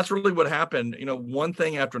 And that's really what happened. One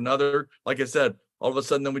thing after another, like I said, all of a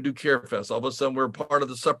sudden, then we do Care Fest. All of a sudden, we're part of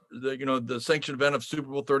the sanctioned event of Super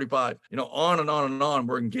Bowl 35. On and on and on.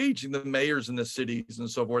 We're engaging the mayors in the cities and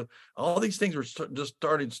so forth. All these things were just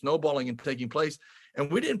started snowballing and taking place,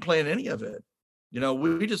 and we didn't plan any of it.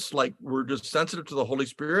 We just we're just sensitive to the Holy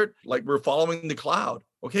Spirit, like we're following the cloud.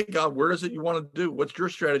 Okay, God, where is it you want to do? What's your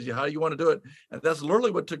strategy? How do you want to do it? And that's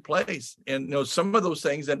literally what took place. And some of those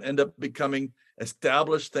things then end up becoming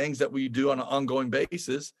established things that we do on an ongoing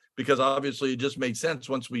basis, because obviously it just made sense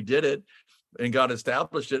once we did it and God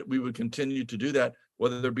established it, we would continue to do that,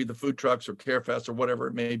 whether there be the food trucks or Care Fest or whatever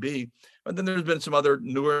it may be. But then there's been some other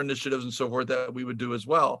newer initiatives and so forth that we would do as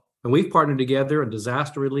well. And we've partnered together in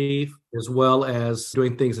disaster relief as well as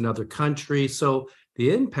doing things in other countries. So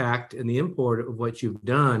the impact and the import of what you've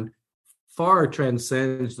done far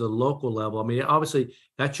transcends the local level. I mean, obviously,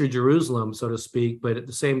 that's your Jerusalem, so to speak, but at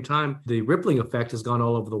the same time, the rippling effect has gone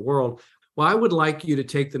all over the world. Well, I would like you to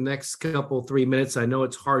take the next 3 minutes. I know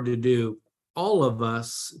it's hard to do. All of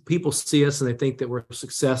us, people see us and they think that we're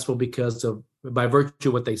successful by virtue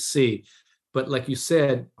of what they see. But like you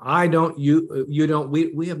said, I don't, you don't,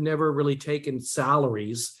 we have never really taken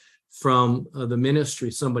salaries from the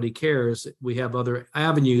ministry, Somebody Cares. We have other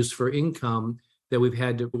avenues for income that we've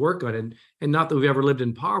had to work on. And not that we've ever lived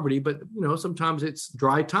in poverty, but sometimes it's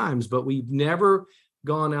dry times, but we've never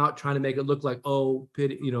gone out trying to make it look like, oh,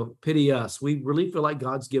 pity us. We really feel like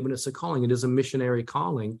God's given us a calling. It is a missionary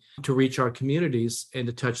calling to reach our communities and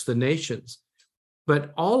to touch the nations.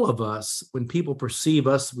 But all of us, when people perceive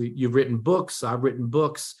us, you've written books, I've written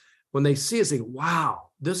books, when they see us, they go, wow,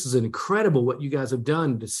 this is incredible what you guys have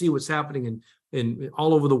done, to see what's happening in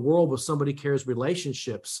all over the world with Somebody Cares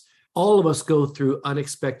relationships. All of us go through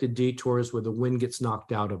unexpected detours where the wind gets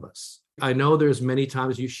knocked out of us. I know there's many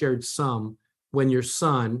times you shared some when your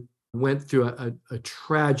son went through a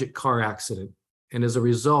tragic car accident. And as a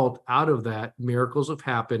result, out of that, miracles have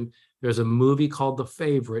happened. There's a movie called The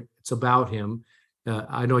Favorite. It's about him.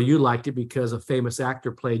 I know you liked it because a famous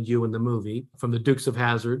actor played you in the movie from the Dukes of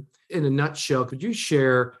Hazzard. In a nutshell, could you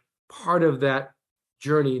share part of that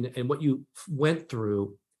journey and what you went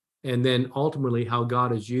through, and then ultimately how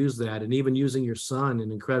God has used that, and even using your son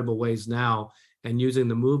in incredible ways now, and using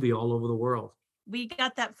the movie all over the world? We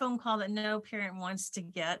got that phone call that no parent wants to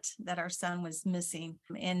get, that our son was missing.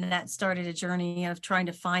 And that started a journey of trying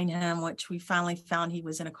to find him, which we finally found he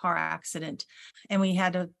was in a car accident. And we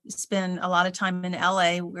had to spend a lot of time in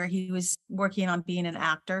LA where he was working on being an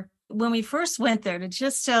actor. When we first went there, to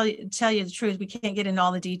just tell you the truth, we can't get into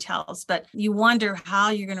all the details, but you wonder how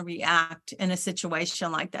you're going to react in a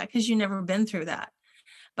situation like that, because you've never been through that.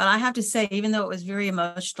 But I have to say, even though it was very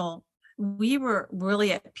emotional, we were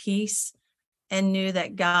really at peace and knew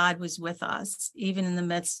that God was with us, even in the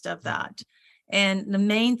midst of that. And the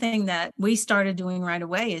main thing that we started doing right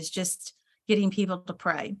away is just getting people to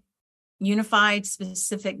pray, unified,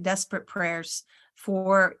 specific, desperate prayers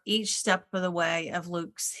for each step of the way of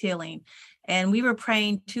Luke's healing. And we were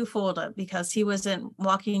praying twofold because he wasn't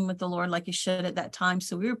walking with the Lord like he should at that time.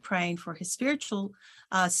 So we were praying for his spiritual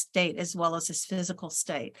state as well as his physical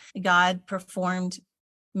state. God performed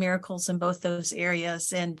miracles in both those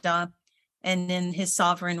areas. And in his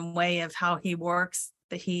sovereign way of how he works,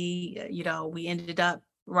 that we ended up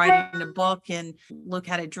writing a book, and Luke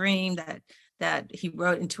had a dream that he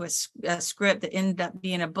wrote into a script that ended up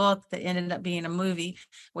being a book, that ended up being a movie,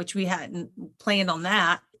 which we hadn't planned on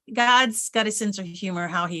that. God's got a sense of humor,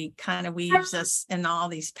 how he kind of weaves us in all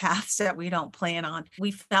these paths that we don't plan on. We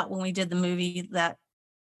felt when we did the movie that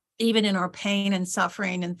even in our pain and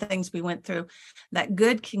suffering and things we went through, that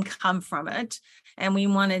good can come from it. And we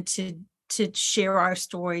wanted to share our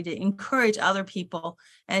story, to encourage other people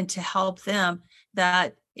and to help them,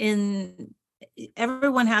 that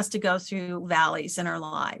everyone has to go through valleys in our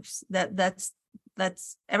lives. That's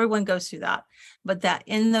everyone goes through that, but that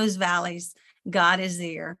in those valleys, God is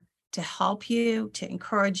there to help you, to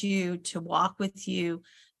encourage you, to walk with you,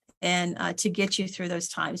 and to get you through those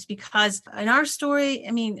times. Because in our story,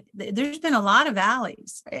 I mean, there's been a lot of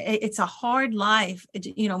valleys. It's a hard life.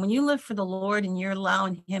 When you live for the Lord and you're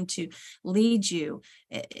allowing him to lead you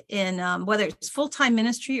in whether it's full-time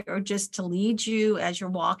ministry or just to lead you as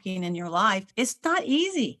you're walking in your life, it's not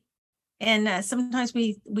easy. And sometimes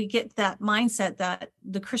we get that mindset that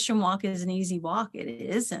the Christian walk is an easy walk. It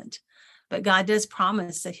isn't. But God does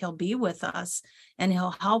promise that he'll be with us and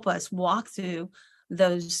he'll help us walk through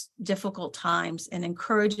those difficult times and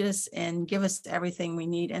encourage us and give us everything we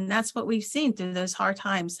need. And that's what we've seen through those hard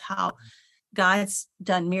times, how God's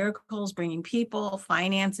done miracles, bringing people,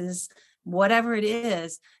 finances, whatever it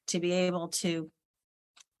is, to be able to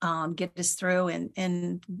get us through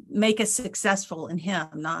and make us successful in him,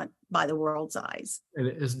 not by the world's eyes. And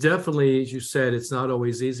it's definitely, as you said, it's not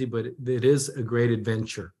always easy, but it is a great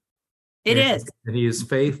adventure. It is. And he is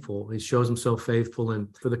faithful. He shows himself faithful.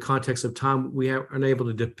 And for the context of time, we are unable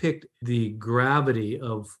to depict the gravity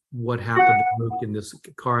of what happened to Luke in this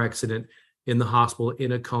car accident, in the hospital,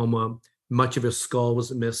 in a coma. Much of his skull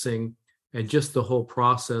was missing. And just the whole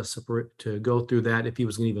process to go through that, if he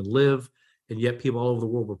was going to even live. And yet people all over the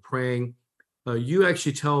world were praying. You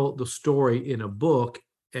actually tell the story in a book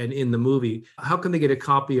and in the movie. How can they get a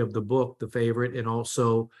copy of the book, The Favorite, and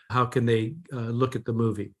also how can they look at the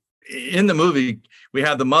movie? In the movie, we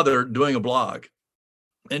have the mother doing a blog,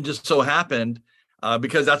 and just so happened,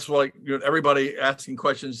 because that's what everybody asking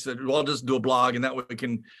questions said, well, I'll just do a blog, and that way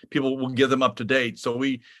people will give them up to date. So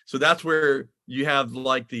that's where you have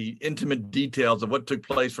like the intimate details of what took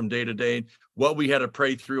place from day to day, what we had to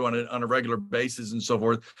pray through on a regular basis and so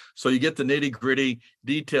forth. So you get the nitty gritty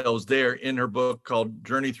details there in her book called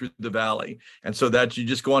Journey Through the Valley. And so that you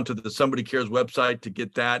just go onto the Somebody Cares website to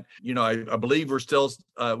get that. I believe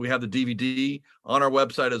we have the DVD on our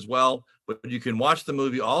website as well, but you can watch the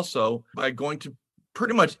movie also by going to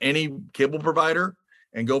pretty much any cable provider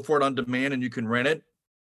and go for it on demand, and you can rent it.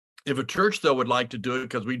 If a church, though, would like to do it,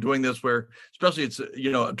 because we're doing this where, especially it's,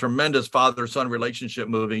 a tremendous father-son relationship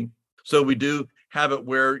movie. So we do have it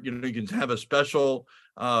where, you can have a special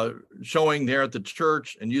showing there at the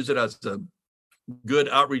church and use it as a good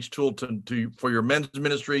outreach tool for your men's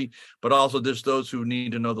ministry, but also just those who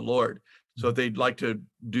need to know the Lord. So if they'd like to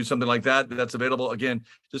do something like that, that's available. Again,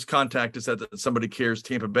 just contact us at the Somebody Cares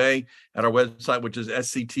Tampa Bay at our website, which is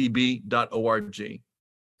sctb.org.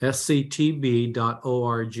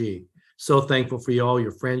 sctb.org. So thankful for you all,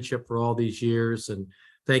 your friendship for all these years. And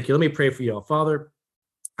thank you. Let me pray for you all. Father,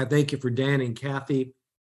 I thank you for Dan and Kathy.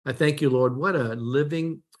 I thank you, Lord. What a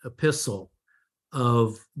living epistle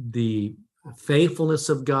of the faithfulness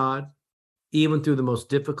of God, even through the most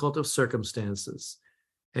difficult of circumstances.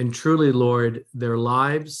 And truly, Lord, their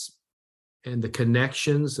lives and the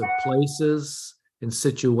connections of places and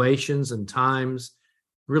situations and times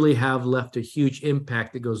really have left a huge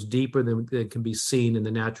impact that goes deeper than can be seen in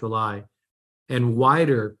the natural eye, and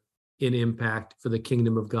wider in impact for the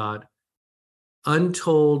kingdom of God.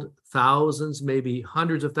 Untold thousands, maybe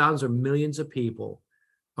hundreds of thousands or millions of people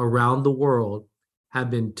around the world have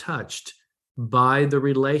been touched by the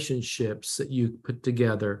relationships that you put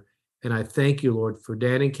together. And I thank you, Lord, for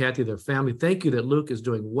Dan and Kathy, their family. Thank you that Luke is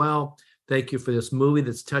doing well. Thank you for this movie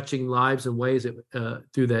that's touching lives in ways that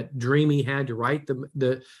through that dream he had to write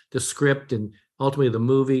the script and ultimately the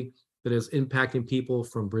movie that is impacting people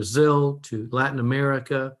from Brazil to Latin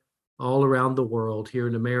America, all around the world, here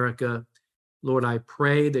in America. Lord, I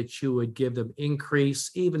pray that you would give them increase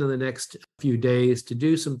even in the next few days to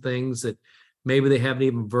do some things that maybe they haven't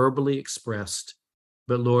even verbally expressed.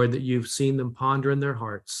 But Lord, that you've seen them ponder in their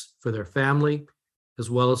hearts for their family, as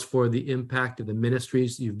well as for the impact of the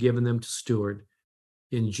ministries you've given them to steward.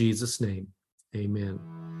 In Jesus' name, amen.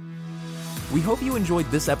 We hope you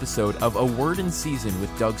enjoyed this episode of A Word in Season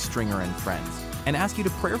with Doug Stringer and Friends, and ask you to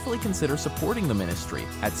prayerfully consider supporting the ministry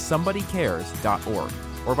at somebodycares.org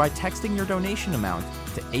or by texting your donation amount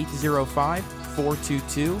to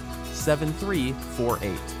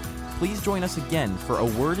 805-422-7348. Please join us again for A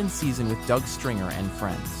Word in Season with Doug Stringer and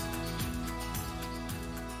Friends.